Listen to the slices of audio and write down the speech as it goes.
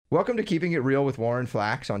Welcome to Keeping It Real with Warren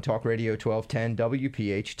Flax on Talk Radio 1210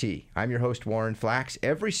 WPHT. I'm your host, Warren Flax,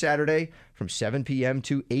 every Saturday from 7 p.m.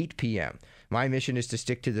 to 8 p.m. My mission is to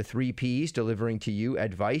stick to the 3 Ps, delivering to you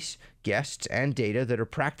advice, guests, and data that are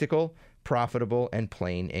practical, profitable, and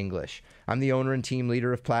plain English. I'm the owner and team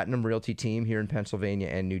leader of Platinum Realty Team here in Pennsylvania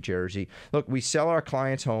and New Jersey. Look, we sell our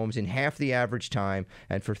clients' homes in half the average time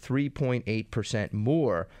and for 3.8%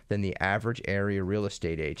 more than the average area real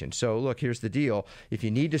estate agent. So look, here's the deal. If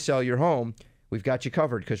you need to sell your home, we've got you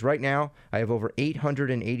covered, because right now I have over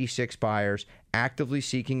 886 buyers actively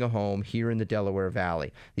seeking a home here in the Delaware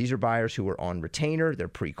Valley. These are buyers who are on retainer, they're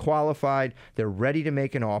pre-qualified, they're ready to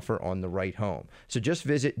make an offer on the right home. So just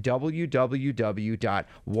visit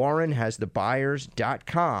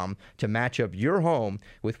www.warrenhasthebuyers.com to match up your home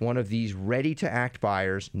with one of these ready-to-act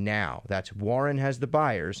buyers now. That's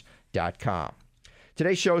warrenhasthebuyers.com.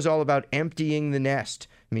 Today's show is all about emptying the nest.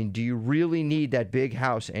 I mean, do you really need that big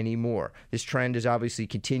house anymore? This trend is obviously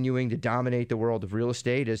continuing to dominate the world of real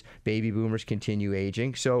estate as baby boomers continue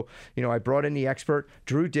aging. So, I brought in the expert.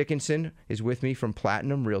 Drew Dickinson is with me from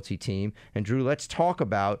Platinum Realty Team. And Drew, let's talk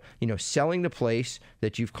about, selling the place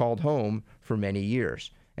that you've called home for many years.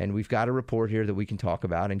 And we've got a report here that we can talk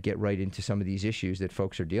about and get right into some of these issues that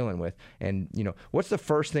folks are dealing with. And, what's the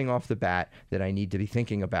first thing off the bat that I need to be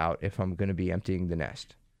thinking about if I'm going to be emptying the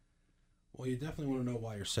nest? Well, you definitely want to know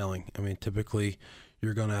why you're selling. I mean, typically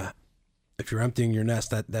you're going to, if you're emptying your nest,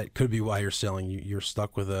 that could be why you're selling. You're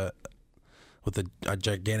stuck with a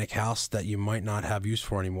gigantic house that you might not have use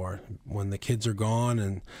for anymore. When the kids are gone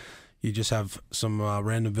and you just have some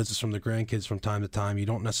random visits from the grandkids from time to time, you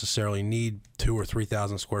don't necessarily need 2,000 or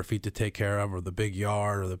 3,000 square feet to take care of, or the big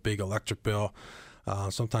yard or the big electric bill.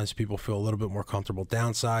 Sometimes people feel a little bit more comfortable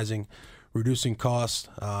downsizing, reducing costs.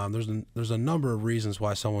 There's a number of reasons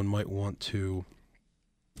why someone might want to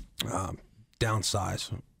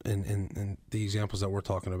downsize in the examples that we're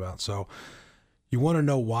talking about. So you want to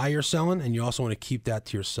know why you're selling, and you also want to keep that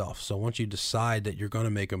to yourself. So once you decide that you're going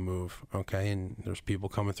to make a move, okay, and there's people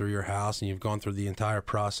coming through your house and you've gone through the entire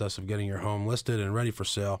process of getting your home listed and ready for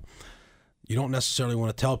sale, you don't necessarily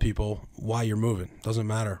want to tell people why you're moving. It doesn't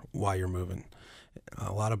matter why you're moving.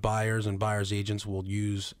 A lot of buyers and buyers agents will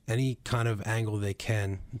use any kind of angle they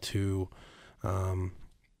can to,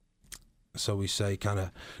 so we say, kind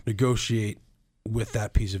of negotiate with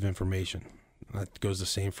that piece of information. That goes the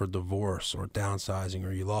same for divorce or downsizing,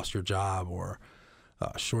 or you lost your job, or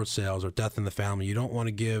short sales, or death in the family. You don't want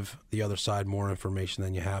to give the other side more information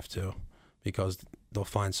than you have to, because they'll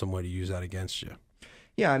find some way to use that against you.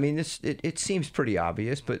 Yeah, I mean, it seems pretty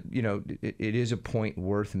obvious, but it is a point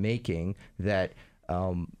worth making that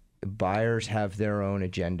buyers have their own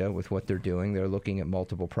agenda with what they're doing. They're looking at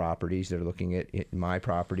multiple properties. They're looking at my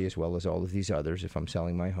property as well as all of these others if I'm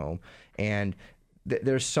selling my home. And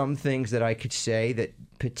there's some things that I could say that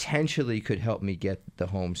potentially could help me get the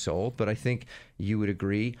home sold, but I think you would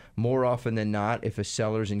agree, more often than not, if a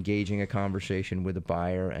seller's engaging a conversation with a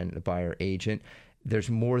buyer and a buyer agent,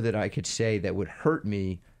 there's more that I could say that would hurt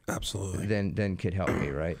me. Absolutely. Than could help me,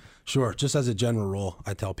 right? Sure. Just as a general rule,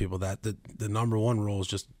 I tell people that the number one rule is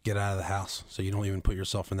just get out of the house, so you don't even put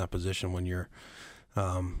yourself in that position when you're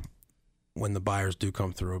when the buyers do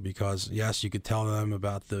come through. Because yes, you could tell them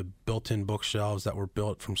about the built-in bookshelves that were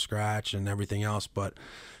built from scratch and everything else, but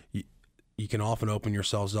you can often open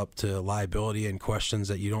yourselves up to liability and questions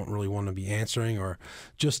that you don't really want to be answering, or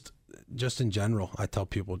just in general, I tell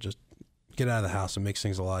people just get out of the house. It makes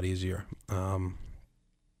things a lot easier.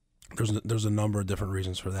 There's a number of different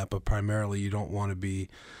reasons for that, but primarily you don't want to be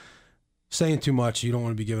saying too much. You don't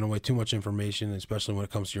want to be giving away too much information, especially when it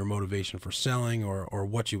comes to your motivation for selling or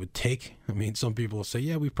what you would take. I mean, some people will say,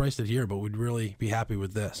 yeah, we priced it here, but we'd really be happy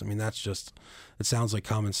with this. I mean, that's just, it sounds like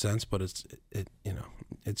common sense, but it's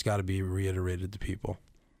got to be reiterated to people.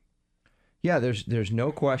 Yeah, there's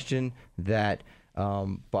no question that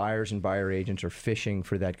buyers and buyer agents are fishing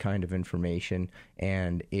for that kind of information,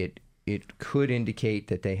 and it could indicate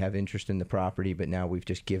that they have interest in the property, but now we've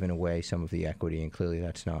just given away some of the equity, and clearly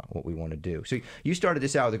that's not what we want to do. So you started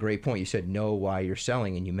this out with a great point. You said know why you're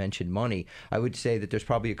selling, and you mentioned money. I would say that there's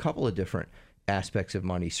probably a couple of different aspects of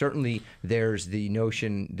money. Certainly there's the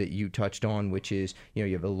notion that you touched on, which is,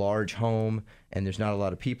 you have a large home and there's not a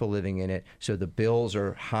lot of people living in it, so the bills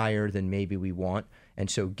are higher than maybe we want. And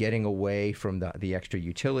so getting away from the extra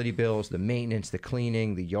utility bills, the maintenance, the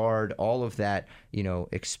cleaning, the yard, all of that,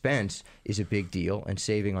 expense is a big deal, and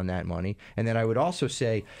saving on that money. And then I would also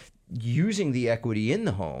say using the equity in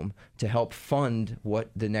the home to help fund what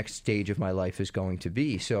the next stage of my life is going to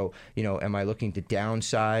be. So, am I looking to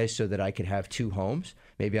downsize so that I could have two homes?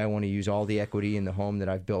 Maybe I want to use all the equity in the home that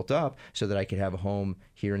I've built up so that I could have a home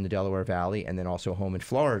here in the Delaware Valley and then also a home in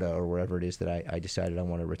Florida or wherever it is that I decided I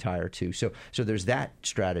want to retire to. So there's that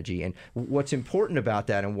strategy. And what's important about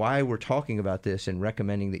that and why we're talking about this and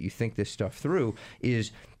recommending that you think this stuff through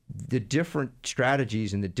is the different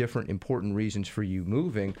strategies and the different important reasons for you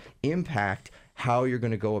moving impact how you're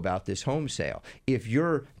going to go about this home sale. If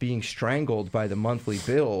you're being strangled by the monthly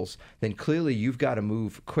bills, then clearly you've got to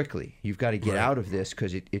move quickly. You've got to get out of this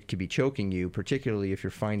because it could be choking you, particularly if you're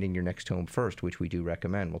finding your next home first, which we do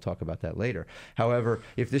recommend. We'll talk about that later. However,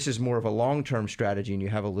 if this is more of a long-term strategy and you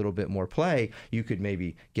have a little bit more play, you could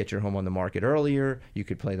maybe get your home on the market earlier. You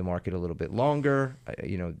could play the market a little bit longer.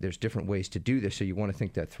 There's different ways to do this, so you want to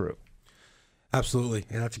think that through. Absolutely.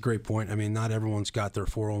 And that's a great point. I mean, not everyone's got their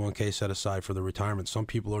 401k set aside for the retirement. Some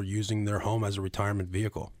people are using their home as a retirement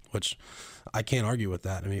vehicle, which I can't argue with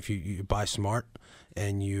that. I mean, if you buy smart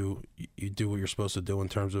and you do what you're supposed to do in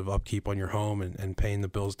terms of upkeep on your home and paying the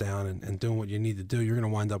bills down and doing what you need to do, you're going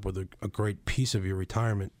to wind up with a great piece of your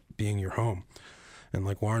retirement being your home. And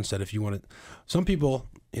like Warren said, if you want to, some people,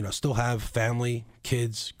 still have family,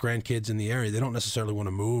 kids, grandkids in the area. They don't necessarily want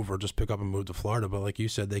to move or just pick up and move to Florida. But like you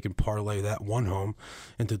said, they can parlay that one home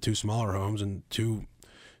into two smaller homes and two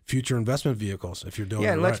future investment vehicles if you're doing it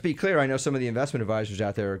and right. Let's be clear. I know some of the investment advisors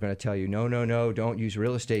out there are going to tell you, no, don't use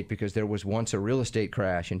real estate because there was once a real estate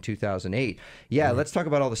crash in 2008. Yeah, let's talk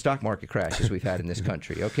about all the stock market crashes we've had in this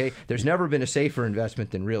country, okay? There's never been a safer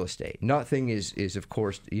investment than real estate. Nothing is of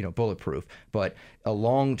course, bulletproof, but a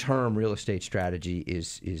long-term real estate strategy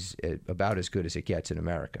is about as good as it gets in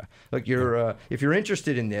America. Look, if you're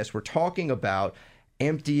interested in this, we're talking about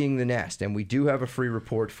emptying the nest, and we do have a free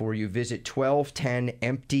report for you. Visit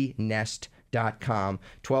 1210emptynest.com.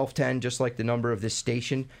 1210, just like the number of this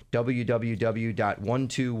station,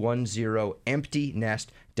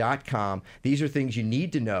 www.1210emptynest.com. These are things you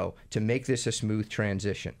need to know to make this a smooth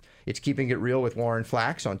transition. It's Keeping It Real with Warren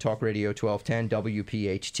Flax on Talk Radio 1210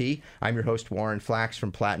 WPHT. I'm your host, Warren Flax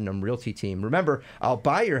from Platinum Realty Team. Remember, I'll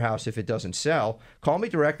buy your house if it doesn't sell. Call me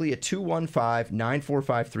directly at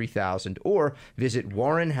 215-945-3000 or visit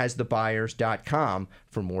warrenhasthebuyers.com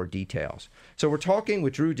for more details. So we're talking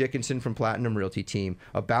with Drew Dickinson from Platinum Realty Team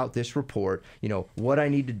about this report, what I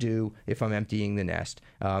need to do if I'm emptying the nest.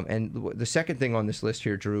 And the second thing on this list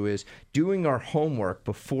here, Drew, is doing our homework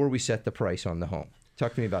before we set the price on the home.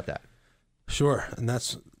 Talk to me about that. Sure, and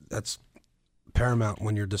that's paramount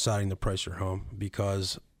when you're deciding to price your home,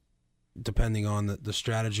 because depending on the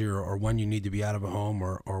strategy or when you need to be out of a home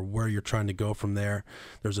or where you're trying to go from there,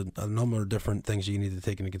 there's a number of different things you need to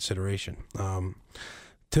take into consideration.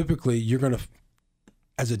 Typically, you're going to,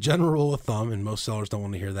 as a general rule of thumb, and most sellers don't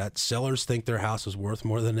want to hear that, sellers think their house is worth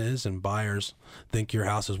more than it is, and buyers think your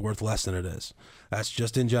house is worth less than it is. That's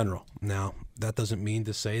just in general. Now, that doesn't mean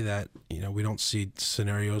to say that, we don't see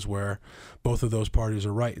scenarios where both of those parties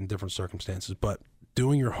are right in different circumstances, but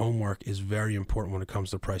doing your homework is very important when it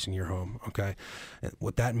comes to pricing your home, okay? And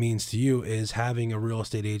what that means to you is having a real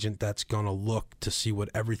estate agent that's going to look to see what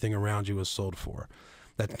everything around you is sold for,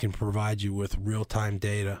 that can provide you with real-time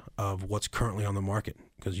data of what's currently on the market,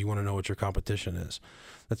 because you want to know what your competition is.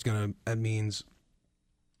 That means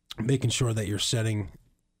making sure that you're setting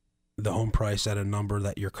the home price at a number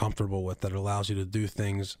that you're comfortable with, that allows you to do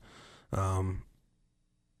things as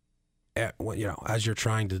you're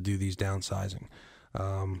trying to do these downsizing.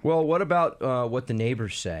 Well, what about what the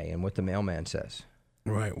neighbors say and what the mailman says?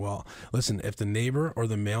 Right. Well, listen, if the neighbor or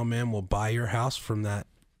the mailman will buy your house from that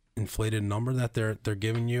inflated number that they're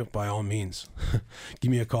giving you, by all means,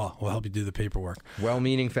 give me a call. We'll help you do the paperwork.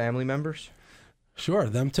 Well-meaning family members? Sure,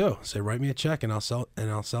 them too. Say, write me a check and I'll sell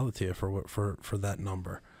it to you for that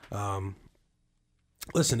number.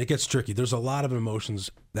 Listen, it gets tricky. There's a lot of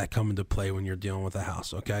emotions that come into play when you're dealing with a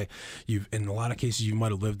house, okay? In a lot of cases, you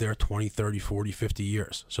might have lived there 20, 30, 40, 50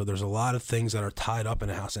 years. So there's a lot of things that are tied up in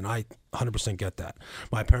a house, and I 100% get that.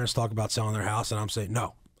 My parents talk about selling their house, and I'm saying,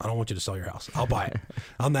 no, I don't want you to sell your house. I'll buy it.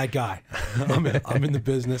 I'm that guy. I'm in the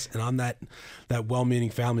business, and I'm that well-meaning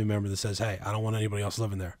family member that says, hey, I don't want anybody else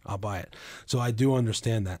living there. I'll buy it. So I do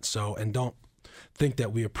understand that. So, and don't think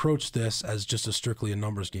that we approach this as just strictly a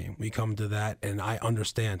numbers game. We come to that, and I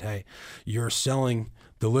understand, hey, you're selling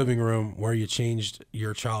the living room where you changed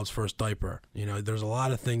your child's first diaper. There's a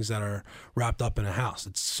lot of things that are wrapped up in a house.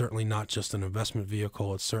 It's certainly not just an investment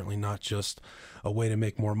vehicle. It's certainly not just a way to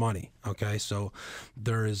make more money. Okay, so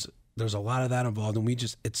there's a lot of that involved, and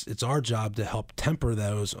it's our job to help temper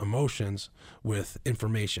those emotions with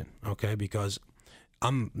information. Okay, because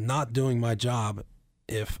I'm not doing my job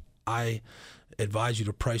if I advise you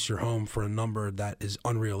to price your home for a number that is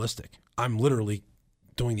unrealistic. I'm literally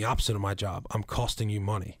doing the opposite of my job. I'm costing you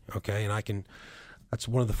money, okay? And that's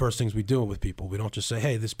one of the first things we do with people. We don't just say,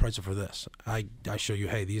 hey, this price is for this. I show you,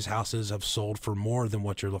 hey, these houses have sold for more than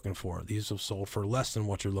what you're looking for. These have sold for less than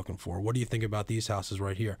what you're looking for. What do you think about these houses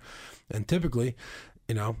right here? And typically,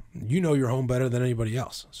 you know your home better than anybody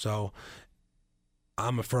else. So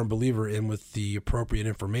I'm a firm believer in, with the appropriate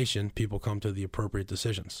information, people come to the appropriate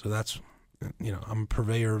decisions. So that's, I'm a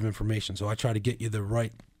purveyor of information. So I try to get you the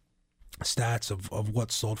right stats of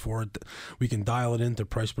what's sold for it. We can dial it into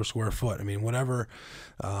price per square foot. I mean, whatever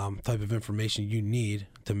type of information you need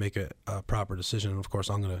to make a proper decision. And of course,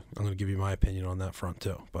 I'm gonna give you my opinion on that front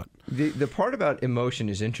too. But the part about emotion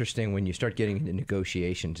is interesting when you start getting into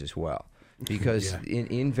negotiations as well. Because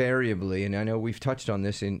invariably, and I know we've touched on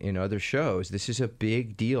this in other shows, this is a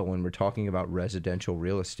big deal when we're talking about residential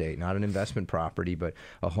real estate, not an investment property, but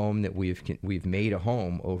a home that we've made a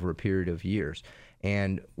home over a period of years.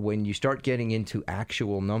 And when you start getting into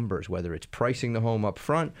actual numbers, whether it's pricing the home up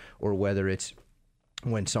front or whether it's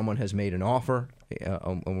when someone has made an offer,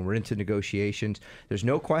 when we're into negotiations, there's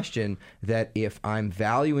no question that if I'm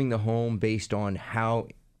valuing the home based on how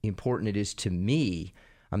important it is to me,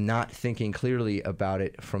 I'm not thinking clearly about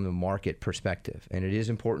it from the market perspective. And it is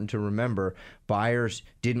important to remember, buyers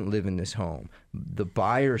didn't live in this home. The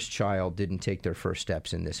buyer's child didn't take their first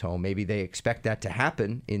steps in this home. Maybe they expect that to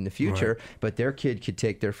happen in the future, right, but their kid could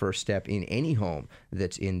take their first step in any home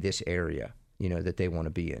that's in this area, that they want to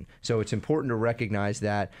be in. So it's important to recognize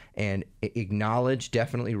that and acknowledge,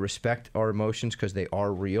 definitely respect our emotions because they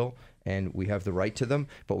are real and we have the right to them,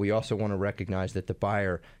 but we also want to recognize that the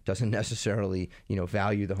buyer doesn't necessarily,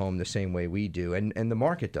 value the home the same way we do, and the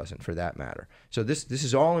market doesn't for that matter. So this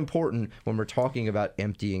is all important when we're talking about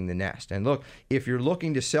emptying the nest. And look, if you're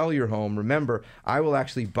looking to sell your home, remember, I will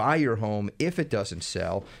actually buy your home if it doesn't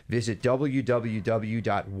sell. Visit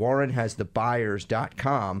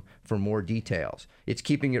www.warrenhasthebuyers.com for more details. It's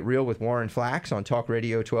Keeping It Real with Warren Flax on Talk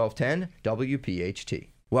Radio 1210 WPHT.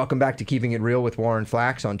 Welcome back to Keeping It Real with Warren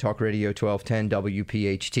Flax on Talk Radio 1210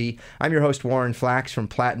 WPHT. I'm your host, Warren Flax from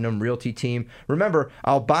Platinum Realty Team. Remember,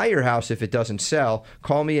 I'll buy your house if it doesn't sell.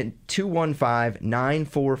 Call me at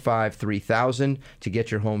 215-945-3000 to get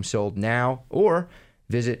your home sold now, or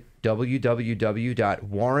visit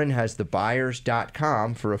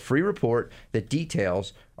www.warrenhasthebuyers.com for a free report that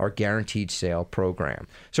details our guaranteed sale program.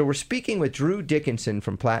 So we're speaking with Drew Dickinson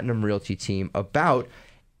from Platinum Realty Team about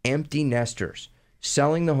empty nesters,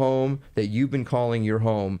 selling the home that you've been calling your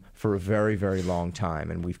home for a very, very long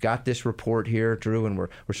time. And we've got this report here, Drew, and we're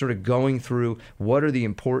sort of going through what are the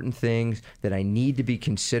important things that I need to be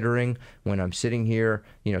considering when I'm sitting here,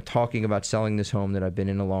 talking about selling this home that I've been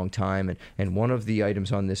in a long time. And one of the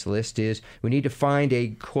items on this list is we need to find a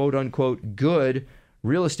quote-unquote good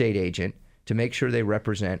real estate agent to make sure they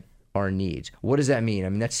represent our needs. What does that mean? I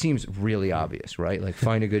mean, that seems really obvious, right? Like,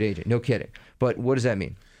 find a good agent. No kidding. But what does that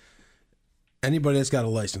mean? Anybody that's got a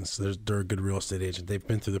license, they're a good real estate agent. They've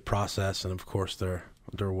been through the process, and of course, they're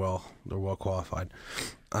well qualified.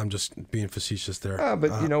 I'm just being facetious there.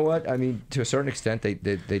 But you know what? I mean, to a certain extent, they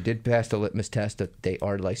did pass the litmus test that they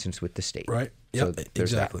are licensed with the state. Right. Yeah. So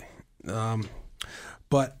exactly.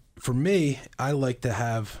 But for me, I like to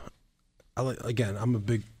have. Again, I'm a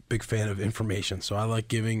big fan of information, so I like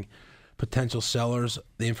giving potential sellers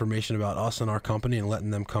the information about us and our company and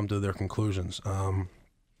letting them come to their conclusions.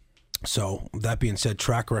 So that being said,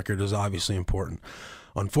 track record is obviously important.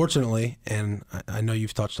 Unfortunately, and I know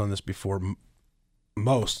you've touched on this before,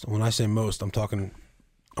 when I say most, I'm talking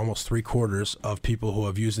almost 3/4 of people who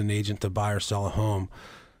have used an agent to buy or sell a home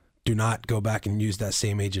do not go back and use that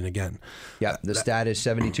same agent again. Yeah, the stat is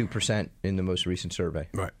 72% in the most recent survey.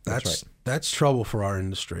 Right. That's trouble for our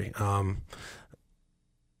industry.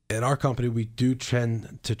 At our company, we do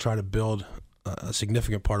tend to try to build a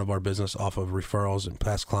significant part of our business off of referrals and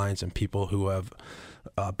past clients and people who have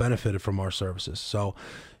benefited from our services. So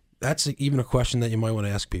that's even a question that you might want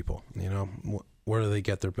to ask people. Where do they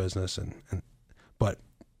get their business? But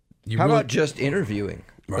how about just interviewing?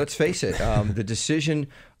 Right. Let's face it, the decision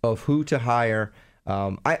of who to hire.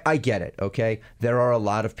 I get it. Okay, there are a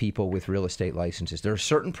lot of people with real estate licenses. There are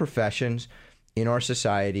certain professions in our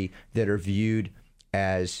society that are viewed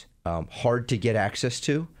as hard to get access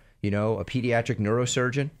to. A pediatric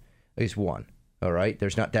neurosurgeon is one. All right,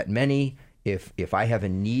 there's not that many. If I have a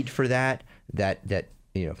need for that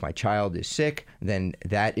if my child is sick, then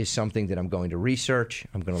that is something that I'm going to research.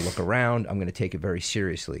 I'm going to look around. I'm going to take it very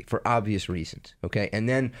seriously for obvious reasons. Okay, and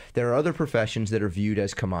then there are other professions that are viewed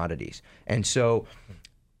as commodities, and so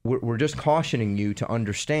we're just cautioning you to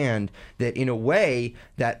understand that in a way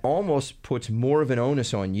that almost puts more of an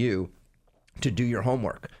onus on you to do your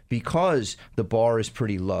homework, because the bar is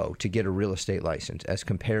pretty low to get a real estate license as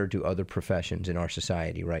compared to other professions in our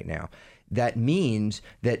society right now. That means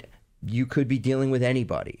that you could be dealing with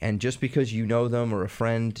anybody. And just because you know them or a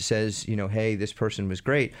friend says, hey, this person was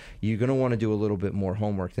great, you're going to want to do a little bit more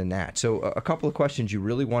homework than that. So a couple of questions you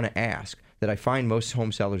really want to ask that I find most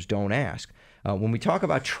home sellers don't ask. When we talk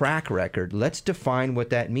about track record, let's define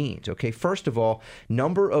what that means. Okay, first of all,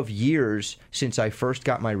 number of years since I first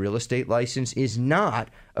got my real estate license is not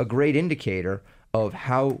a great indicator of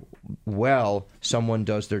how well someone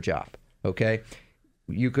does their job. Okay,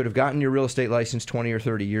 you could have gotten your real estate license 20 or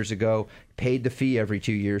 30 years ago, paid the fee every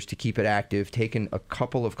 2 years to keep it active, taken a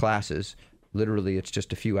couple of classes, literally it's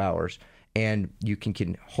just a few hours, and you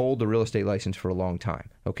can hold the real estate license for a long time.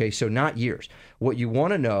 Okay, so not years. What you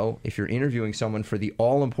want to know if you're interviewing someone for the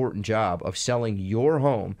all-important job of selling your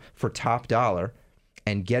home for top dollar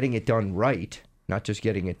and getting it done right, not just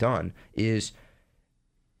getting it done, is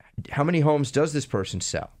how many homes does this person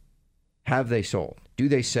sell? Have they sold? Do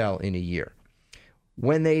they sell in a year?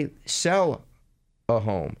 When they sell a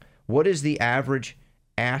home, what is the average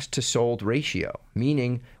asked to sold ratio?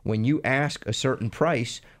 Meaning, when you ask a certain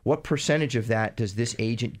price, what percentage of that does this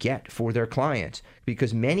agent get for their clients?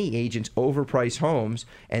 Because many agents overprice homes,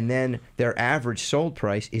 and then their average sold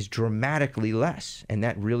price is dramatically less, and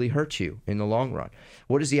that really hurts you in the long run.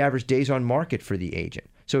 What is the average days on market for the agent?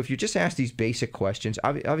 So if you just ask these basic questions,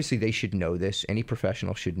 obviously they should know this. Any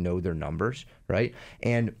professional should know their numbers, right?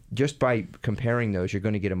 And just by comparing those, you're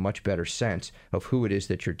going to get a much better sense of who it is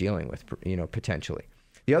that you're dealing with, potentially.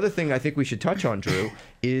 The other thing I think we should touch on, Drew,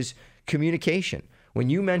 is communication. When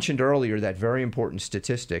you mentioned earlier that very important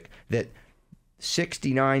statistic that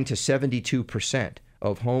 69 to 72%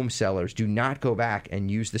 of home sellers do not go back and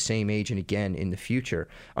use the same agent again in the future,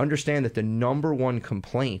 understand that the number one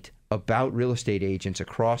complaint about real estate agents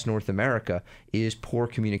across North America is poor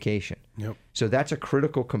communication. Yep. So that's a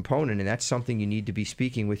critical component, and that's something you need to be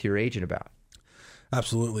speaking with your agent about.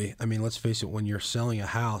 Absolutely. I mean, let's face it, when you're selling a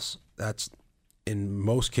house, that's in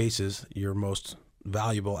most cases your most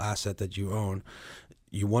valuable asset that you own.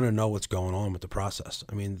 You want to know what's going on with the process.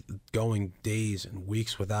 I mean, going days and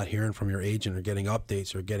weeks without hearing from your agent or getting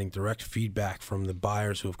updates or getting direct feedback from the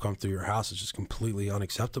buyers who have come through your house is just completely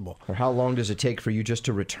unacceptable. Or how long does it take for you just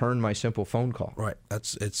to return my simple phone call? Right.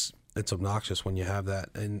 It's obnoxious when you have that.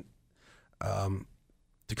 And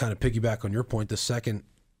to kind of piggyback on your point, the second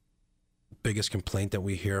biggest complaint that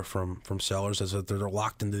we hear from sellers is that they're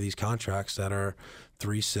locked into these contracts that are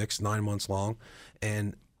 3, 6, 9 months long.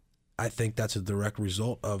 And I think that's a direct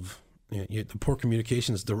result of the poor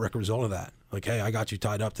communication is a direct result of that. Like, hey, I got you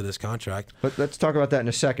tied up to this contract. But let's talk about that in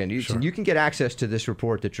a second. Sure. You can get access to this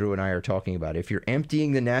report that Drew and I are talking about. If you're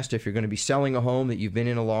emptying the nest, if you're going to be selling a home that you've been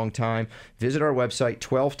in a long time, visit our website,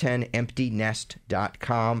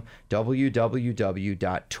 1210emptynest.com,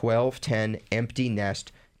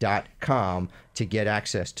 www.1210emptynest.com to get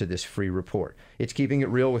access to this free report. It's Keeping It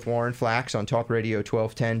Real with Warren Flax on Talk Radio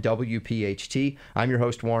 1210 WPHT. I'm your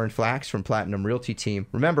host, Warren Flax from Platinum Realty Team.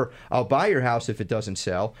 Remember, I'll buy your house if it doesn't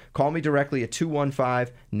sell. Call me directly at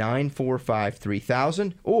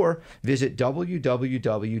 215-945-3000 or visit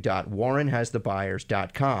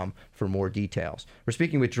www.warrenhasthebuyers.com for more details. We're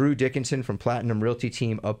speaking with Drew Dickinson from Platinum Realty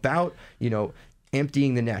Team about,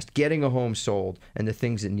 emptying the nest, getting a home sold, and the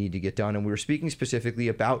things that need to get done. And we were speaking specifically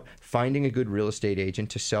about finding a good real estate agent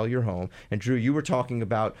to sell your home. And Drew, you were talking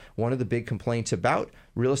about one of the big complaints about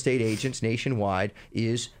real estate agents nationwide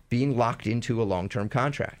is being locked into a long-term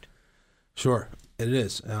contract. Sure, it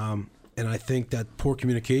is. And I think that poor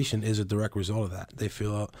communication is a direct result of that. They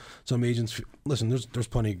feel some agents, listen, there's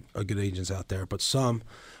plenty of good agents out there, but some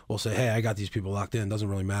will say, hey, I got these people locked in. It doesn't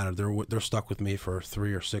really matter. They're stuck with me for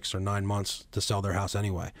 3 or 6 or 9 months to sell their house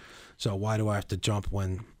anyway. So why do I have to jump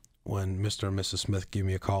when Mr. and Mrs. Smith give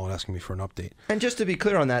me a call and asking me for an update? And just to be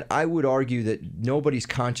clear on that, I would argue that nobody's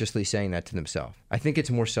consciously saying that to themselves. I think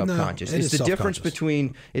it's more subconscious. No, it's the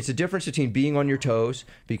difference between being on your toes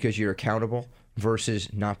because you're accountable versus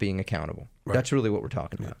not being accountable. Right. That's really what we're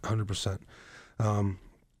talking about. 100%.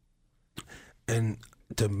 And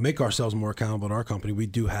to make ourselves more accountable in our company, we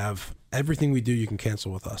do have everything we do, you can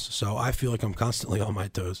cancel with us. So I feel like I'm constantly on my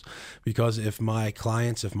toes because if my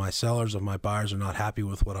clients, if my sellers, if my buyers are not happy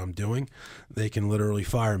with what I'm doing, they can literally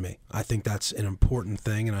fire me. I think that's an important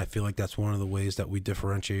thing, and I feel like that's one of the ways that we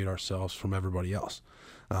differentiate ourselves from everybody else.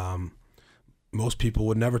 Most people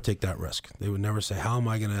would never take that risk. They would never say, how am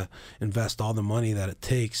I going to invest all the money that it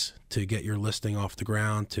takes to get your listing off the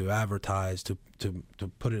ground, to advertise, to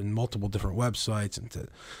put it in multiple different websites and to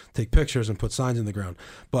take pictures and put signs in the ground.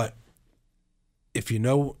 But if you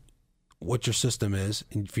know what your system is,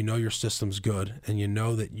 and if you know your system's good, and you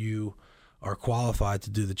know that you are qualified to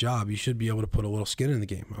do the job, you should be able to put a little skin in the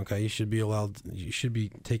game. Okay, you should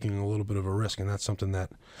be taking a little bit of a risk, and that's something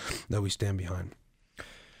that we stand behind.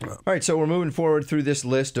 All right, so we're moving forward through this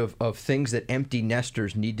list of things that empty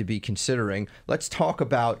nesters need to be considering. Let's talk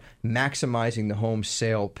about maximizing the home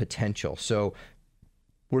sale potential. So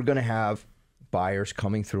we're going to have buyers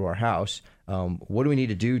coming through our house. What do we need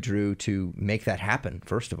to do, Drew, to make that happen,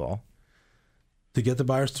 first of all? To get the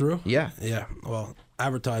buyers through? Yeah. Yeah. Well,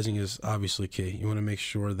 advertising is obviously key. You want to make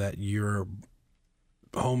sure that your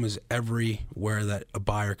home is everywhere that a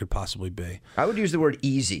buyer could possibly be. I would use the word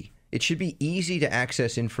easy. It should be easy to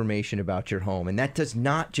access information about your home. And that does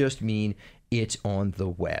not just mean it's on the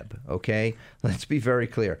web, okay? Let's be very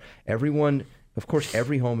clear. Everyone, of course,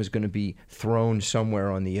 every home is going to be thrown somewhere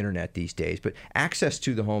on the internet these days, but access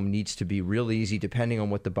to the home needs to be real easy depending on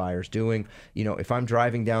what the buyer's doing. You know, if I'm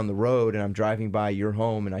driving down the road and I'm driving by your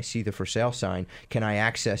home and I see the for sale sign, can I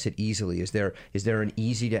access it easily? Is there an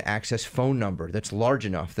easy to access phone number that's large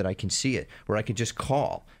enough that I can see it, where I could just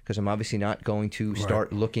call? Because I'm obviously not going to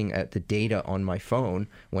start looking at the data on my phone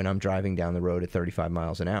when I'm driving down the road at 35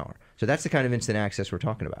 miles an hour. So that's the kind of instant access we're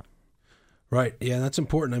talking about. Right. Yeah, that's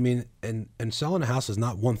important. I mean, and selling a house is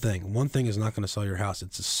not one thing. One thing is not going to sell your house.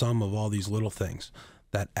 It's a sum of all these little things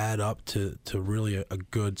that add up to really a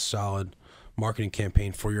good, solid marketing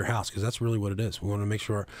campaign for your house, because that's really what it is. We want to make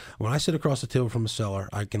sure when I sit across the table from a seller,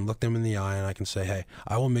 I can look them in the eye and I can say, hey,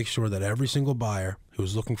 I will make sure that every single buyer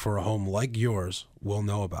who's looking for a home like yours will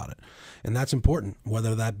know about it. And that's important,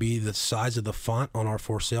 whether that be the size of the font on our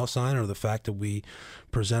for sale sign or the fact that we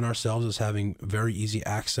present ourselves as having very easy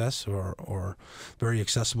access or very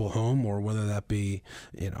accessible home, or whether that be,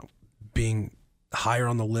 being higher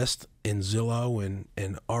on the list in Zillow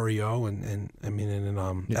and REO and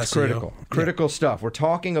It's SEO. critical stuff. We're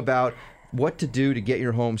talking about what to do to get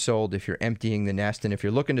your home sold if you're emptying the nest. And if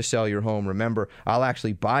you're looking to sell your home, remember, I'll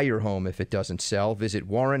actually buy your home if it doesn't sell. Visit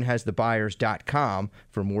WarrenHasTheBuyers.com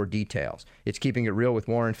for more details. It's Keeping It Real with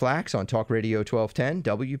Warren Flax on Talk Radio 1210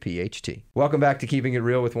 WPHT. Welcome back to Keeping It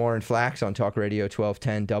Real with Warren Flax on Talk Radio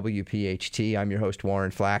 1210 WPHT. I'm your host,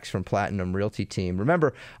 Warren Flax from Platinum Realty Team.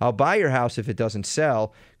 Remember, I'll buy your house if it doesn't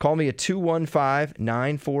sell. Call me at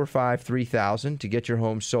 215-945-3000 to get your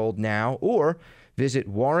home sold now, or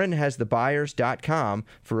visit WarrenHasTheBuyers.com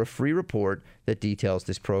for a free report that details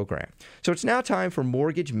this program. So it's now time for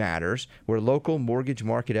Mortgage Matters, where local mortgage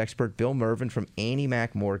market expert Bill Mervin from Annie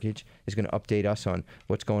Mac Mortgage is going to update us on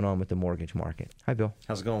what's going on with the mortgage market. Hi, Bill.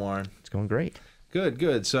 How's it going, Warren? It's going great.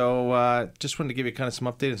 Good. So just wanted to give you kind of some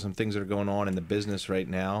update on some things that are going on in the business right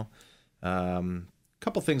now. A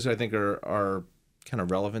couple things that I think are kind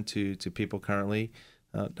of relevant to people currently.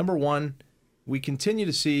 Number one, we continue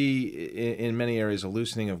to see in many areas a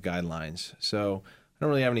loosening of guidelines. So I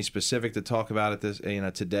don't really have any specific to talk about at this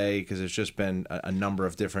today, because there's just been a number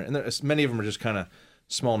of different, and many of them are just kind of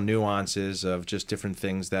small nuances of just different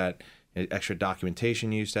things that extra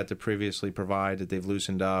documentation you used to have to previously provide that they've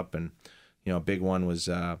loosened up. And a big one was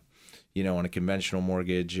on a conventional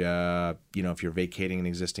mortgage, if you're vacating an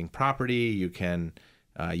existing property, you can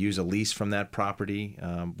use a lease from that property,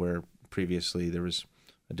 where previously there was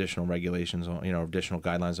additional regulations on, additional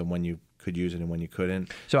guidelines on when you could use it and when you couldn't.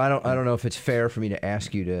 So I don't know if it's fair for me to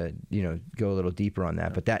ask you to, go a little deeper on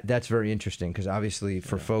that, but that's very interesting, because obviously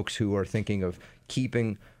for folks who are thinking of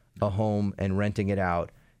keeping a home and renting it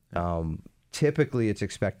out, typically it's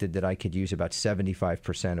expected that I could use about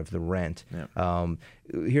 75% of the rent. Yeah.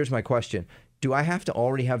 Here's my question. Do I have to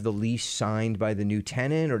already have the lease signed by the new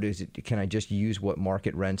tenant, or can I just use what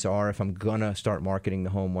market rents are if I'm gonna start marketing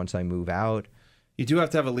the home once I move out? You do have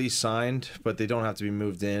to have a lease signed, but they don't have to be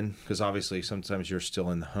moved in, because obviously sometimes you're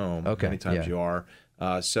still in the home. Okay. Many times you are.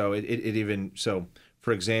 So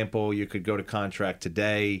for example, you could go to contract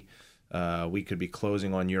today. We could be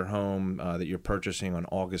closing on your home that you're purchasing on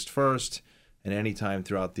August 1st, and anytime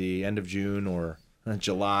throughout the end of June or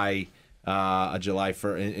July. July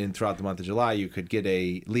and throughout the month of July, you could get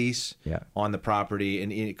a lease on the property,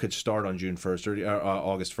 and it could start on June 1st or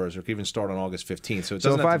August 1st, or it could even start on August 15th.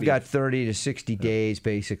 So if I've got 30 to 60 days,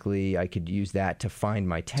 basically, I could use that to find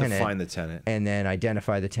my tenant. To find the tenant. And then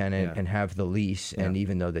identify the tenant and have the lease, and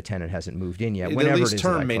even though the tenant hasn't moved in yet, the lease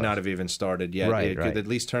term may not have even started yet. Right. The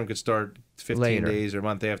lease term could start 15 later. days or a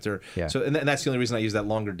month after. Yeah. So, and that's the only reason I use that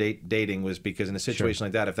longer dating, was because in a situation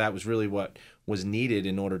like that, if that was really what was needed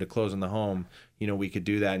in order to close on the home, we could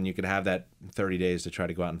do that, and you could have that 30 days to try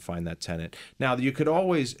to go out and find that tenant. Now, you could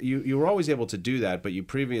always you were always able to do that, but you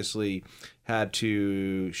previously had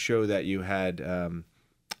to show that you had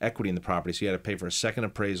equity in the property. So you had to pay for a second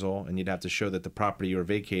appraisal, and you'd have to show that the property you were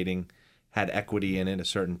vacating had equity in it, a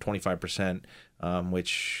certain 25%,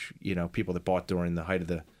 which, people that bought during the height of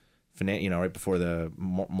the right before the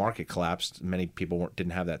market collapsed, many people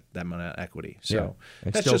didn't have that amount of equity. So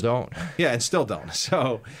and still don't. Yeah, and still don't.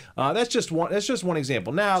 So that's just one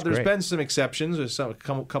example. Now there's great. been some exceptions. There's a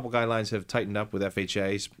couple guidelines have tightened up with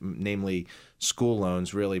FHA, namely school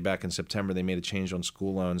loans. Really, back in September, they made a change on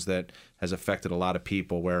school loans that has affected a lot of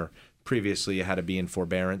people. Where previously you had to be in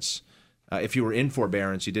forbearance. If you were in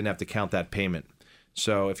forbearance, you didn't have to count that payment.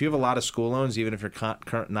 So if you have a lot of school loans, even if you're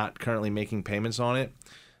not currently making payments on it.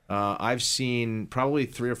 I've seen probably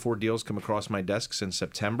 3 or 4 deals come across my desk since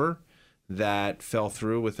September that fell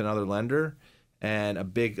through with another lender. And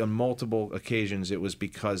on multiple occasions, it was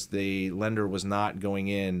because the lender was not going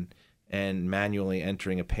in and manually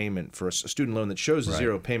entering a payment for a student loan that shows a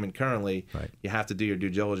zero payment currently. Right. You have to do your due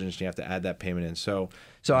diligence. You have to add that payment in. So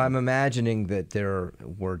I'm imagining that there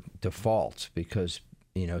were defaults because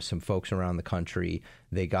some folks around the country,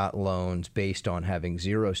 they got loans based on having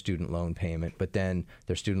zero student loan payment, but then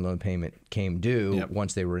their student loan payment came due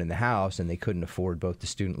once they were in the house, and they couldn't afford both the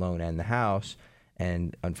student loan and the house.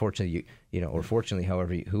 And unfortunately, or fortunately,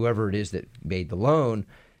 whoever it is that made the loan,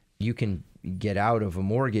 you can get out of a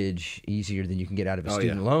mortgage easier than you can get out of a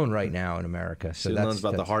student loan right now in America. So student loan's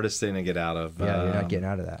about the hardest thing to get out of. Yeah, you're not getting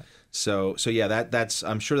out of that. So yeah, that's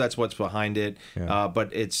I'm sure that's what's behind it. Yeah.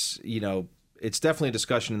 But it's it's definitely a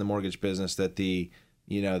discussion in the mortgage business that that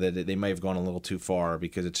they may have gone a little too far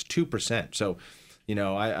because it's 2%. So,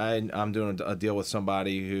 I'm doing a deal with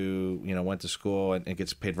somebody who went to school and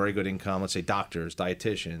gets paid very good income. Let's say doctors,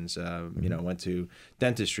 dietitians, went to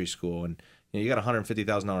dentistry school, and you got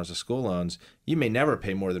 $150,000 of school loans. You may never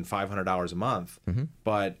pay more than $500 a month,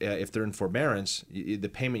 but if they're in forbearance, the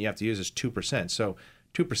payment you have to use is 2%. So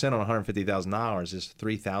 2% on $150,000 is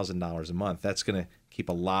 $3,000 a month. That's going to keep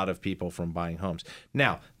a lot of people from buying homes.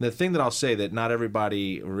 Now, the thing that I'll say that not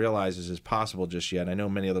everybody realizes is possible just yet, I know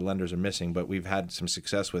many other lenders are missing, but we've had some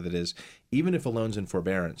success with it, is even if a loan's in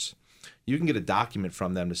forbearance, you can get a document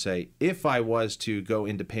from them to say, if I was to go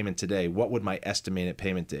into payment today, what would my estimated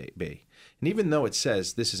payment date be? And even though it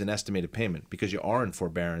says this is an estimated payment, because you are in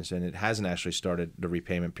forbearance and it hasn't actually started the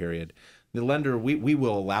repayment period, the lender, we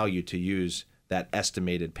will allow you to use that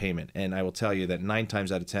estimated payment. And I will tell you that 9 times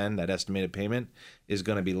out of 10, that estimated payment is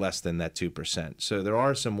going to be less than that 2%. So there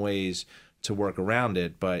are some ways to work around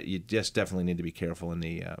it, but you just definitely need to be careful in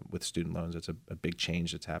the with student loans. It's a big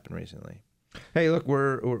change that's happened recently. Hey, look,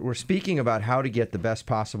 we're speaking about how to get the best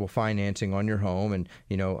possible financing on your home, and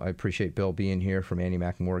I appreciate Bill being here from Annie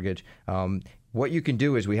Mac Mortgage. What you can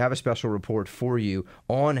do is we have a special report for you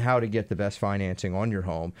on how to get the best financing on your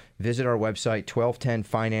home. Visit our website,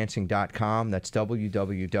 1210financing.com. That's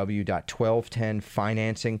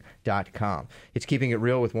www.1210financing.com. It's Keeping It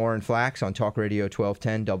Real with Warren Flax on Talk Radio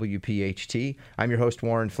 1210 WPHT. I'm your host,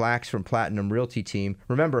 Warren Flax from Platinum Realty Team.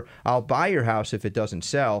 Remember, I'll buy your house if it doesn't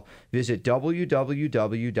sell. Visit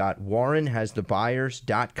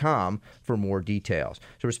www.warrenhasthebuyers.com for more details.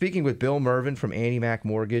 So we're speaking with Bill Mervin from Annie Mac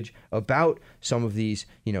Mortgage about some of these,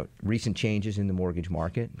 recent changes in the mortgage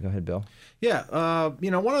market. Go ahead, Bill. Yeah,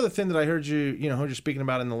 one other thing that I heard you speaking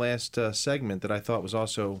about in the last segment that I thought was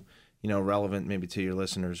also, relevant maybe to your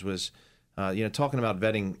listeners was, talking about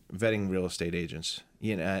vetting real estate agents,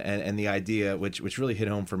 and the idea which really hit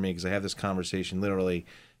home for me because I have this conversation literally,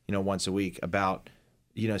 once a week about,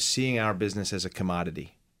 seeing our business as a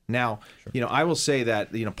commodity. Now, sure. I will say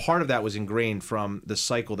that, part of that was ingrained from the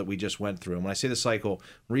cycle that we just went through. And when I say the cycle,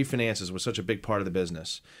 refinances was such a big part of the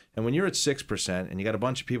business. And when you're at 6% and you got a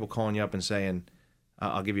bunch of people calling you up and saying,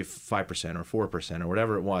 I'll give you 5% or 4% or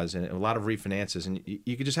whatever it was, and a lot of refinances, and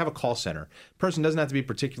you could just have a call center. Person doesn't have to be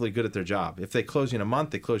particularly good at their job. If they close you in a month,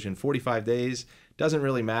 they close you in 45 days, doesn't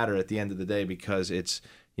really matter at the end of the day because it's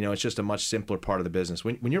just a much simpler part of the business.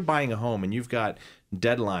 When you're buying a home and you've got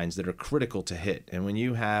deadlines that are critical to hit, and when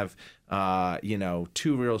you have,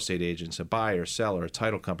 2 real estate agents, a buyer, seller, a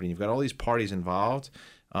title company, you've got all these parties involved,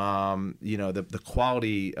 the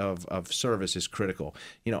quality of service is critical.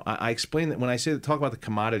 I explain that when I talk about the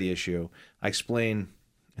commodity issue, I explain,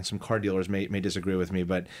 and some car dealers may disagree with me,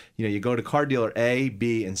 but you go to car dealer A,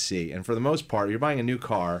 B, and C, and for the most part, you're buying a new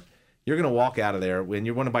car. You're going to walk out of there, when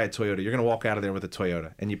you want to buy a Toyota, you're going to walk out of there with a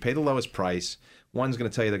Toyota, and you pay the lowest price. One's going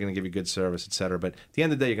to tell you they're going to give you good service, et cetera. But at the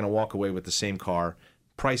end of the day, you're going to walk away with the same car.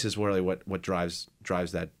 Price is really what drives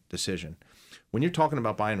that decision. When you're talking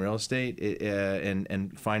about buying real estate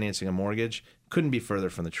and financing a mortgage, couldn't be further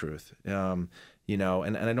from the truth. And I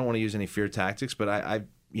don't want to use any fear tactics, but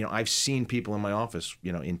I've seen people in my office,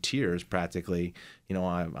 in tears practically.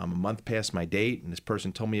 I'm a month past my date, and this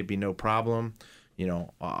person told me it'd be no problem.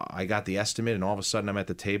 I got the estimate, and all of a sudden I'm at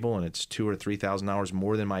the table, and it's $2,000 or $3,000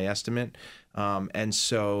 more than my estimate. And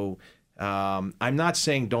so I'm not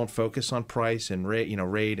saying don't focus on price and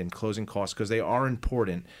rate and closing costs, because they are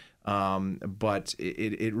important. But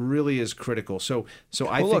it really is critical. So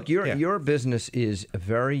I think, look, your business is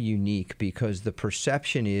very unique, because the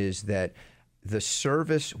perception is that the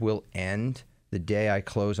service will end the day I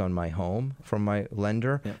close on my home from my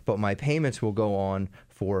lender, but my payments will go on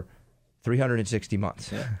for 360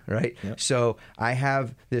 months, right? So I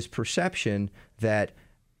have this perception that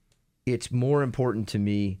it's more important to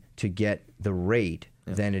me to get the rate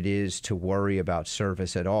than it is to worry about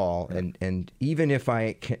service at all. And even if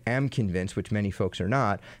I am convinced, which many folks are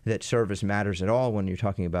not, that service matters at all when you're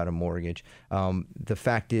talking about a mortgage, the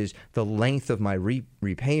fact is the length of my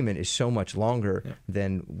repayment is so much longer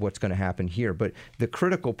than what's going to happen here. But the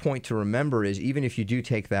critical point to remember is, even if you do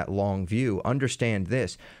take that long view, understand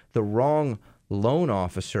this: the wrong loan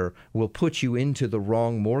officer will put you into the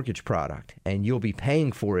wrong mortgage product, and you'll be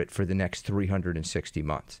paying for it for the next 360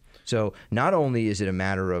 months. So not only is it a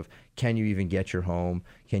matter of, can you even get your home,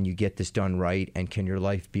 can you get this done right, and can your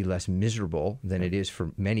life be less miserable than it is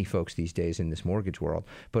for many folks these days in this mortgage world,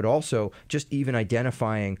 but also just even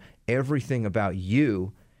identifying everything about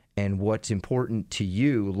you and what's important to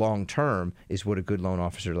you long term is what a good loan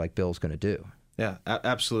officer like Bill is going to do. Yeah,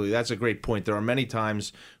 absolutely. That's a great point. There are many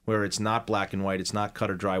times where it's not black and white. It's not cut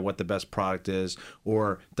or dry what the best product is,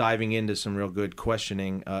 or diving into some real good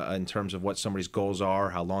questioning in terms of what somebody's goals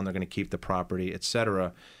are, how long they're going to keep the property, et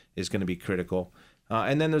cetera, is going to be critical.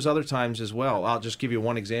 And then there's other times as well. I'll just give you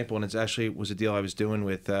one example, and it was a deal I was doing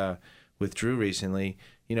with Drew recently,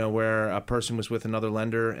 where a person was with another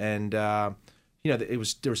lender, and there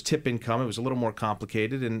was tip income. It was a little more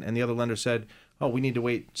complicated, and the other lender said, oh, we need to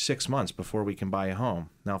wait 6 months before we can buy a home.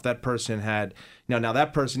 Now, if that person had, now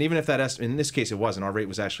that person, even if that estimate, in this case it wasn't, our rate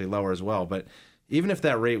was actually lower as well, but even if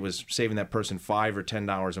that rate was saving that person $5 or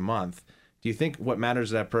 $10 a month, do you think what matters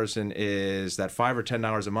to that person is that $5 or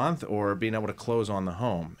 $10 a month, or being able to close on the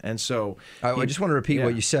home? And so I just want to repeat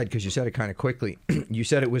what you said, because you said it kind of quickly. You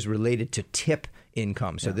said it was related to tip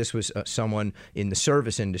income. So this was someone in the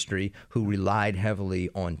service industry who relied heavily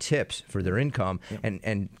on tips for their income.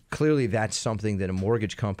 And clearly that's something that a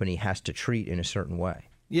mortgage company has to treat in a certain way.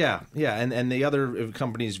 Yeah. And the other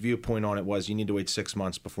company's viewpoint on it was, you need to wait 6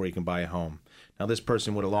 months before you can buy a home. Now, this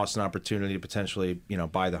person would have lost an opportunity to potentially,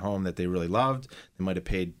 buy the home that they really loved. They might have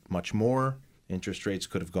paid much more. Interest rates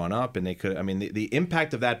could have gone up, and they could. I mean, the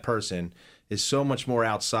impact of that person is so much more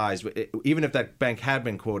outsized. Even if that bank had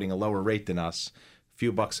been quoting a lower rate than us, a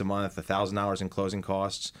few bucks a month, $1,000 in closing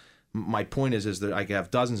costs. My point is that I have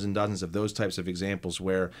dozens and dozens of those types of examples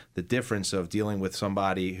where the difference of dealing with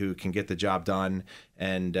somebody who can get the job done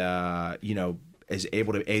and is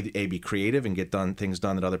able to be creative and get things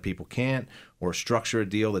done that other people can't, or structure a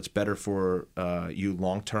deal that's better for you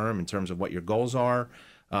long term in terms of what your goals are,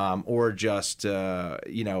 or just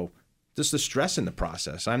just the stress in the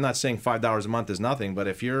process. I'm not saying $5 a month is nothing, but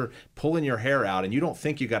if you're pulling your hair out and you don't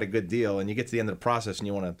think you got a good deal, and you get to the end of the process and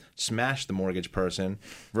you want to smash the mortgage person,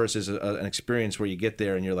 versus an experience where you get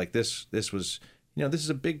there and you're like, this was. This is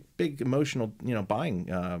a big emotional,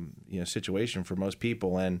 buying, situation for most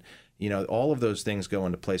people. And, all of those things go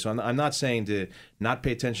into play. So I'm not saying to not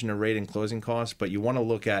pay attention to rate and closing costs, but you want to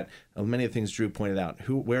look at many of the things Drew pointed out.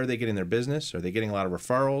 Where are they getting their business? Are they getting a lot of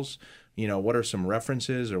referrals? What are some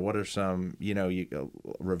references, or what are some,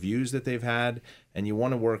 reviews that they've had? And you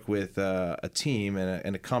want to work with a team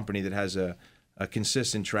and a company that has a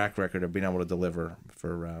consistent track record of being able to deliver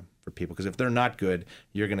for people. Because if they're not good,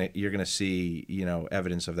 you're gonna see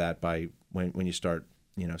evidence of that by when you start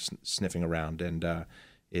sniffing around, and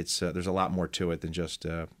it's there's a lot more to it than just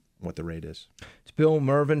what the rate is. It's Bill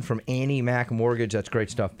Mervin from Annie Mac Mortgage. That's great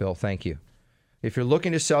stuff, Bill. Thank you. If you're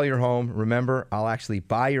looking to sell your home, remember, I'll actually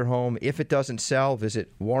buy your home. If it doesn't sell,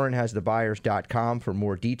 visit WarrenHasTheBuyers.com for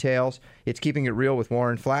more details. It's Keeping It Real with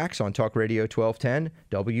Warren Flax on Talk Radio 1210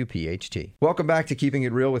 WPHT. Welcome back to Keeping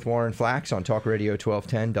It Real with Warren Flax on Talk Radio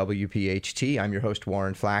 1210 WPHT. I'm your host,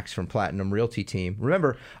 Warren Flax from Platinum Realty Team.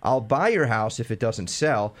 Remember, I'll buy your house if it doesn't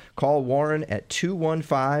sell. Call Warren at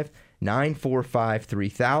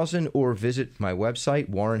 215-945-3000 or visit my website,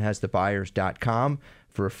 WarrenHasTheBuyers.com,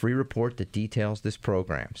 for a free report that details this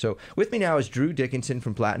program. So with me now is Drew Dickinson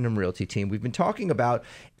from Platinum Realty Team. We've been talking about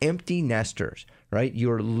empty nesters, right?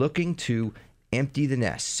 You're looking to empty the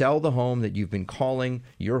nest. Sell the home that you've been calling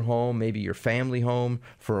your home, maybe your family home,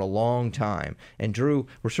 for a long time. And Drew,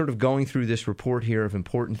 we're sort of going through this report here of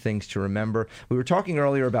important things to remember. We were talking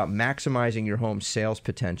earlier about maximizing your home's sales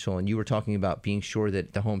potential, and you were talking about being sure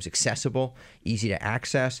that the home's accessible, easy to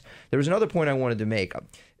access. There was another point I wanted to make.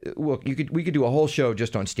 Well, we could do a whole show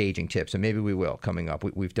just on staging tips, and maybe we will coming up.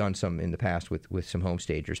 We've done some in the past with some home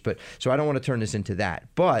stagers, but so I don't want to turn this into that.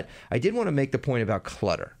 But I did want to make the point about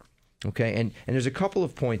clutter, okay? And there's a couple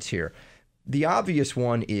of points here. The obvious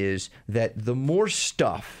one is that the more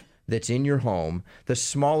stuff that's in your home, the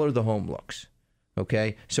smaller the home looks,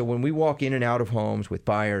 okay? So when we walk in and out of homes with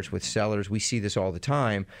buyers, with sellers, we see this all the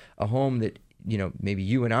time. A home that, you know, maybe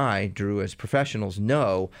you and I, Drew, as professionals,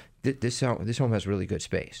 know this home has really good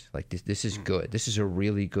space. Like this is good. This is a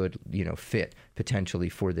really good, you know, fit potentially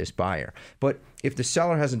for this buyer. But if the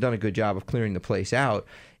seller hasn't done a good job of clearing the place out,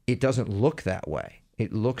 it doesn't look that way.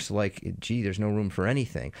 It looks like, gee, there's no room for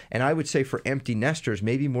anything. And I would say for empty nesters,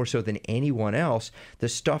 maybe more so than anyone else, the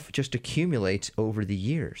stuff just accumulates over the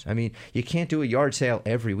years. I mean, you can't do a yard sale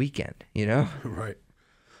every weekend, you know? Right.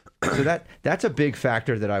 So that's a big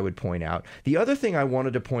factor that I would point out. The other thing I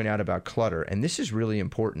wanted to point out about clutter, and this is really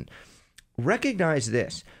important, recognize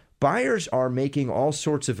this. Buyers are making all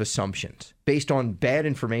sorts of assumptions based on bad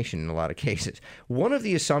information in a lot of cases. One of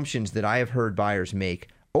the assumptions that I have heard buyers make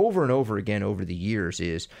over and over again over the years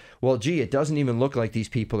is, well, gee, it doesn't even look like these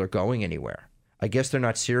people are going anywhere. I guess they're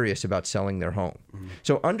not serious about selling their home.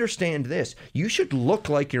 So understand this. You should look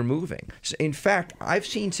like you're moving. In fact, I've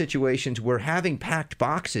seen situations where having packed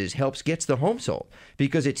boxes gets the home sold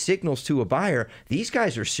because it signals to a buyer, these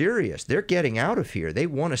guys are serious. They're getting out of here. They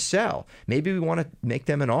want to sell. Maybe we want to make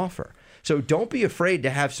them an offer. So don't be afraid to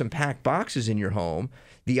have some packed boxes in your home.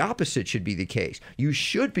 The opposite should be the case. You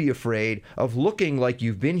should be afraid of looking like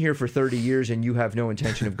you've been here for 30 years and you have no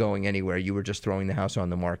intention of going anywhere. You were just throwing the house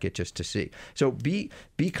on the market just to see. So be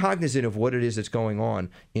cognizant of what it is that's going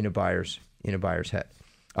on in a buyer's head.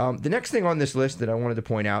 The next thing on this list that I wanted to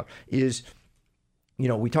point out is, you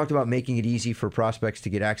know, we talked about making it easy for prospects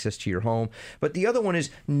to get access to your home, but the other one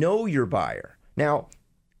is know your buyer. Now,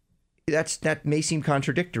 that may seem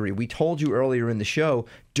contradictory. We told you earlier in the show,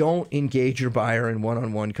 don't engage your buyer in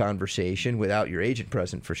one-on-one conversation without your agent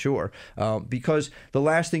present for sure, because the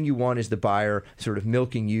last thing you want is the buyer sort of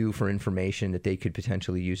milking you for information that they could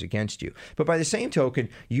potentially use against you. But by the same token,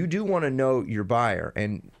 you do want to know your buyer,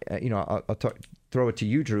 and you know, I'll throw it to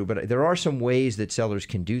you, Drew, but there are some ways that sellers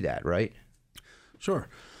can do that, right? Sure.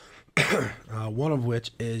 One of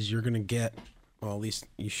which is you're going to get, well, at least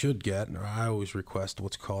you should get, or I always request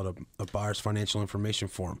what's called a buyer's financial information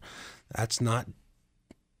form. That's not,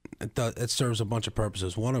 it serves a bunch of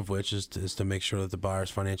purposes, one of which is to make sure that the buyer is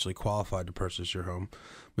financially qualified to purchase your home.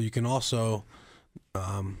 But you can also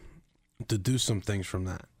deduce some things from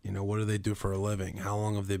that. You know, what do they do for a living? How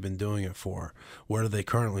long have they been doing it for? Where do they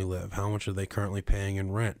currently live? How much are they currently paying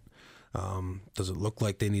in rent? Does it look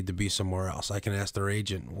like they need to be somewhere else? I can ask their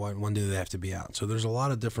agent, when do they have to be out? So there's a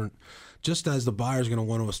lot of different, just as the buyer is going to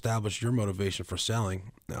want to establish your motivation for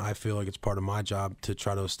selling, I feel like it's part of my job to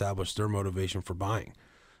try to establish their motivation for buying.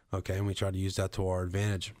 Okay, and we try to use that to our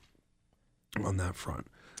advantage on that front.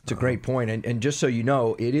 It's a great point. And just so you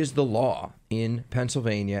know, it is the law in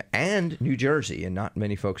Pennsylvania and New Jersey, and not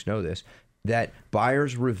many folks know this, that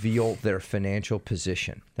buyers reveal their financial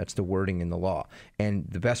position. That's the wording in the law. And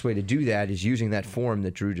the best way to do that is using that form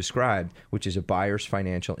that Drew described, which is a buyer's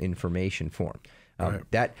financial information form.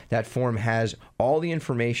 Right. That form has all the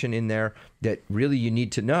information in there that really you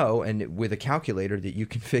need to know, and with a calculator that you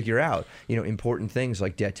can figure out, you know, important things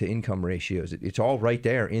like debt to income ratios. It's all right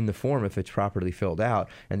there in the form if it's properly filled out.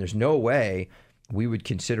 And there's no way we would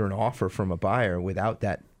consider an offer from a buyer without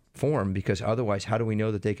that form, because otherwise, how do we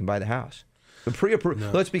know that they can buy the house?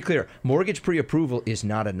 No. Let's be clear. Mortgage pre-approval is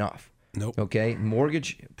not enough. Nope. Okay?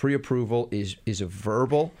 Mortgage pre-approval is a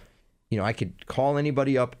verbal. You know, I could call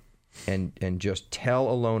anybody up and just tell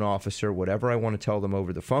a loan officer whatever I want to tell them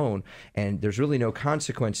over the phone, and there's really no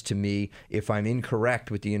consequence to me if I'm incorrect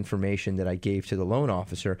with the information that I gave to the loan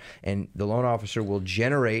officer, and the loan officer will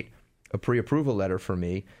generate a pre-approval letter for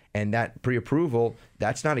me, and that pre-approval,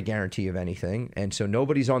 that's not a guarantee of anything, and so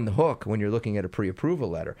nobody's on the hook when you're looking at a pre-approval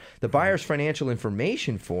letter. The buyer's financial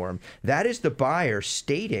information form, that is the buyer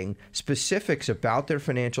stating specifics about their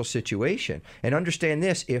financial situation. And understand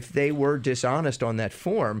this, if they were dishonest on that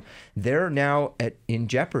form, they're now in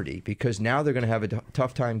jeopardy, because now they're going to have a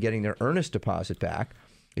tough time getting their earnest deposit back.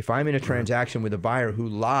 If I'm in a transaction with a buyer who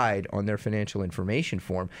lied on their financial information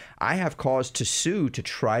form, I have cause to sue to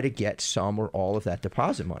try to get some or all of that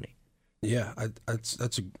deposit money. Yeah, that's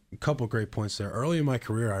a couple of great points there. Early in my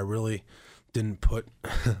career, I really didn't put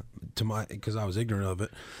because I was ignorant of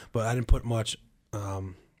it, but I didn't put much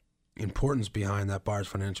importance behind that buyer's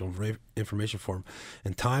financial information form.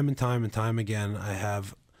 And time again, I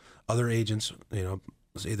have other agents,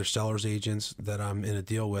 either sellers agents that I'm in a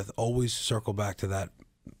deal with, always circle back to that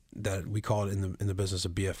we call it in the business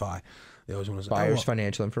of BFI. They always want to say, buyer's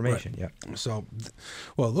financial information. Right. Yeah. So,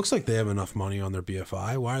 well, it looks like they have enough money on their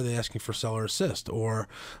BFI. Why are they asking for seller assist? Or,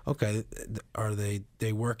 okay, are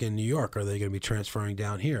they work in New York? Are they going to be transferring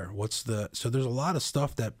down here? So there's a lot of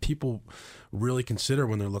stuff that people really consider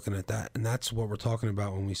when they're looking at that. And that's what we're talking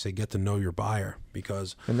about when we say get to know your buyer,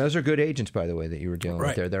 and those are good agents, by the way, that you were dealing right.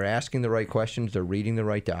 with there. They're asking the right questions. They're reading the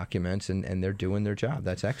right documents, and they're doing their job.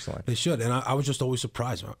 That's excellent. They should. And I was just always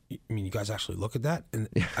surprised. I mean, you guys actually look at that? And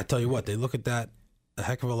I tell you what, they look at that a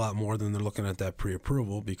heck of a lot more than they're looking at that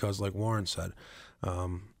pre-approval because, like Warren said,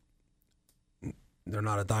 they're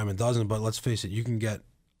not a dime a dozen, but let's face it, you can get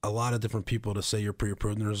a lot of different people to say you're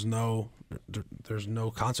pre-approved, and there's no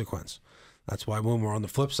consequence. That's why when we're on the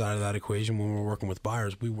flip side of that equation, when we're working with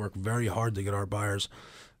buyers, we work very hard to get our buyers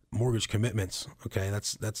mortgage commitments. Okay,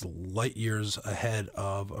 that's light years ahead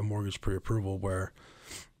of a mortgage pre-approval where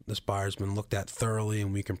this buyer's been looked at thoroughly,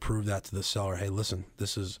 and we can prove that to the seller. Hey, listen,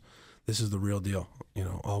 this is the real deal.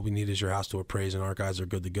 All we need is your house to appraise, and our guys are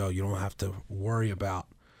good to go. You don't have to worry about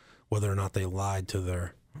whether or not they lied to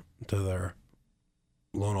their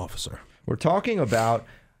loan officer. We're talking about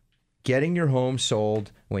getting your home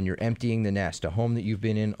sold when you're emptying the nest, a home that you've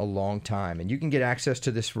been in a long time. And you can get access to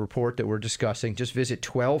this report that we're discussing. Just visit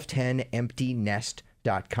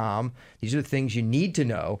 1210emptynest.com. These are the things you need to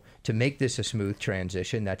know to make this a smooth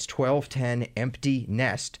transition. That's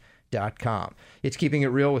 1210emptynest.com. It's Keeping It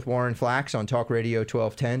Real with Warren Flax on Talk Radio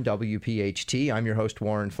 1210 WPHT. I'm your host,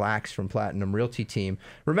 Warren Flax from Platinum Realty Team.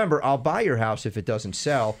 Remember, I'll buy your house if it doesn't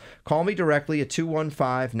sell. Call me directly at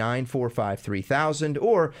 215-945-3000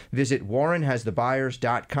 or visit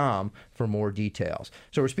warrenhasthebuyers.com for more details.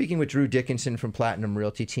 So we're speaking with Drew Dickinson from Platinum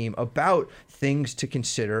Realty Team about things to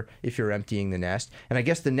consider if you're emptying the nest. And I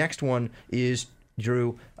guess the next one is,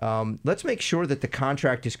 Drew, let's make sure that the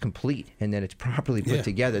contract is complete and that it's properly put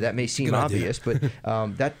together. That may seem obvious, but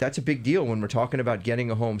that's a big deal when we're talking about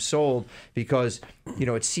getting a home sold because,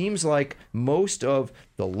 it seems like most of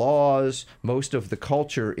the laws, most of the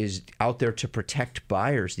culture is out there to protect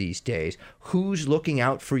buyers these days. Who's looking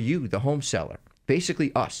out for you, the home seller?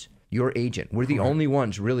 Basically us. Your agent. We're the only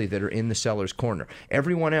ones really that are in the seller's corner.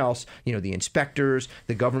 Everyone else, the inspectors,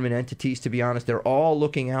 the government entities, to be honest, they're all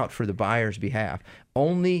looking out for the buyer's behalf.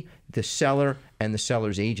 Only the seller and the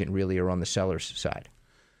seller's agent really are on the seller's side.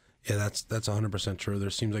 Yeah, that's 100% true. There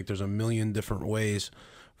seems like there's a million different ways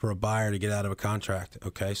for a buyer to get out of a contract.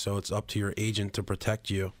 Okay, so it's up to your agent to protect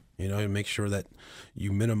you. And make sure that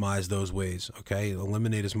you minimize those ways. Okay,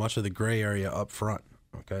 eliminate as much of the gray area up front.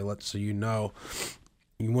 Okay,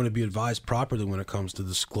 you want to be advised properly when it comes to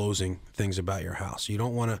disclosing things about your house. You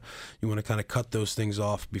want to kind of cut those things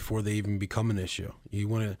off before they even become an issue. You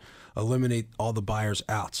want to eliminate all the buyer's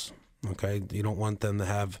outs. Okay, you don't want them to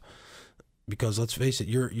have, because let's face it,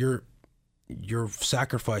 you're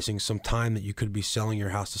sacrificing some time that you could be selling your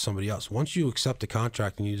house to somebody else. Once you accept a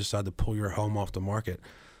contract and you decide to pull your home off the market,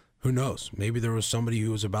 who knows? Maybe there was somebody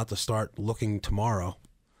who was about to start looking tomorrow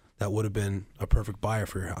that would have been a perfect buyer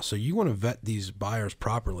for your house. So you want to vet these buyers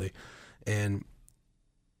properly and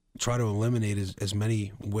try to eliminate as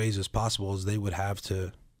many ways as possible as they would have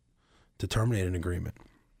to terminate an agreement.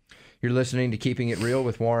 You're listening to Keeping It Real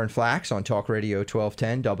with Warren Flax on Talk Radio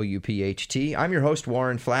 1210 WPHT. I'm your host,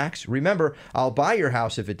 Warren Flax. Remember, I'll buy your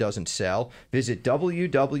house if it doesn't sell. Visit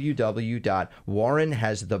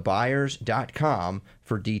www.warrenhasthebuyers.com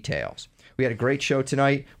for details. We had a great show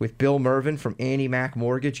tonight with Bill Mervin from Annie Mac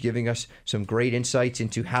Mortgage, giving us some great insights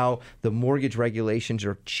into how the mortgage regulations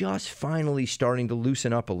are just finally starting to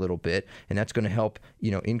loosen up a little bit, and that's going to help,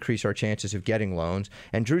 increase our chances of getting loans.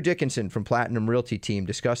 And Drew Dickinson from Platinum Realty Team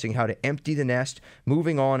discussing how to empty the nest,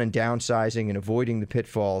 moving on and downsizing and avoiding the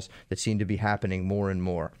pitfalls that seem to be happening more and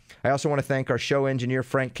more. I also want to thank our show engineer,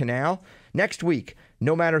 Frank Canal. Next week,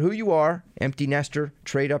 no matter who you are, empty nester,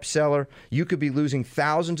 trade-up seller, you could be losing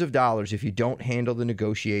thousands of dollars if you don't handle the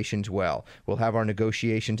negotiations well. We'll have our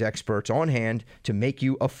negotiations experts on hand to make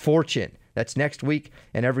you a fortune. That's next week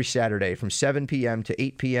and every Saturday from 7 p.m. to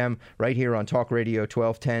 8 p.m. right here on Talk Radio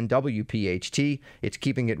 1210 WPHT. It's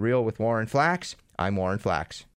Keeping It Real with Warren Flax. I'm Warren Flax.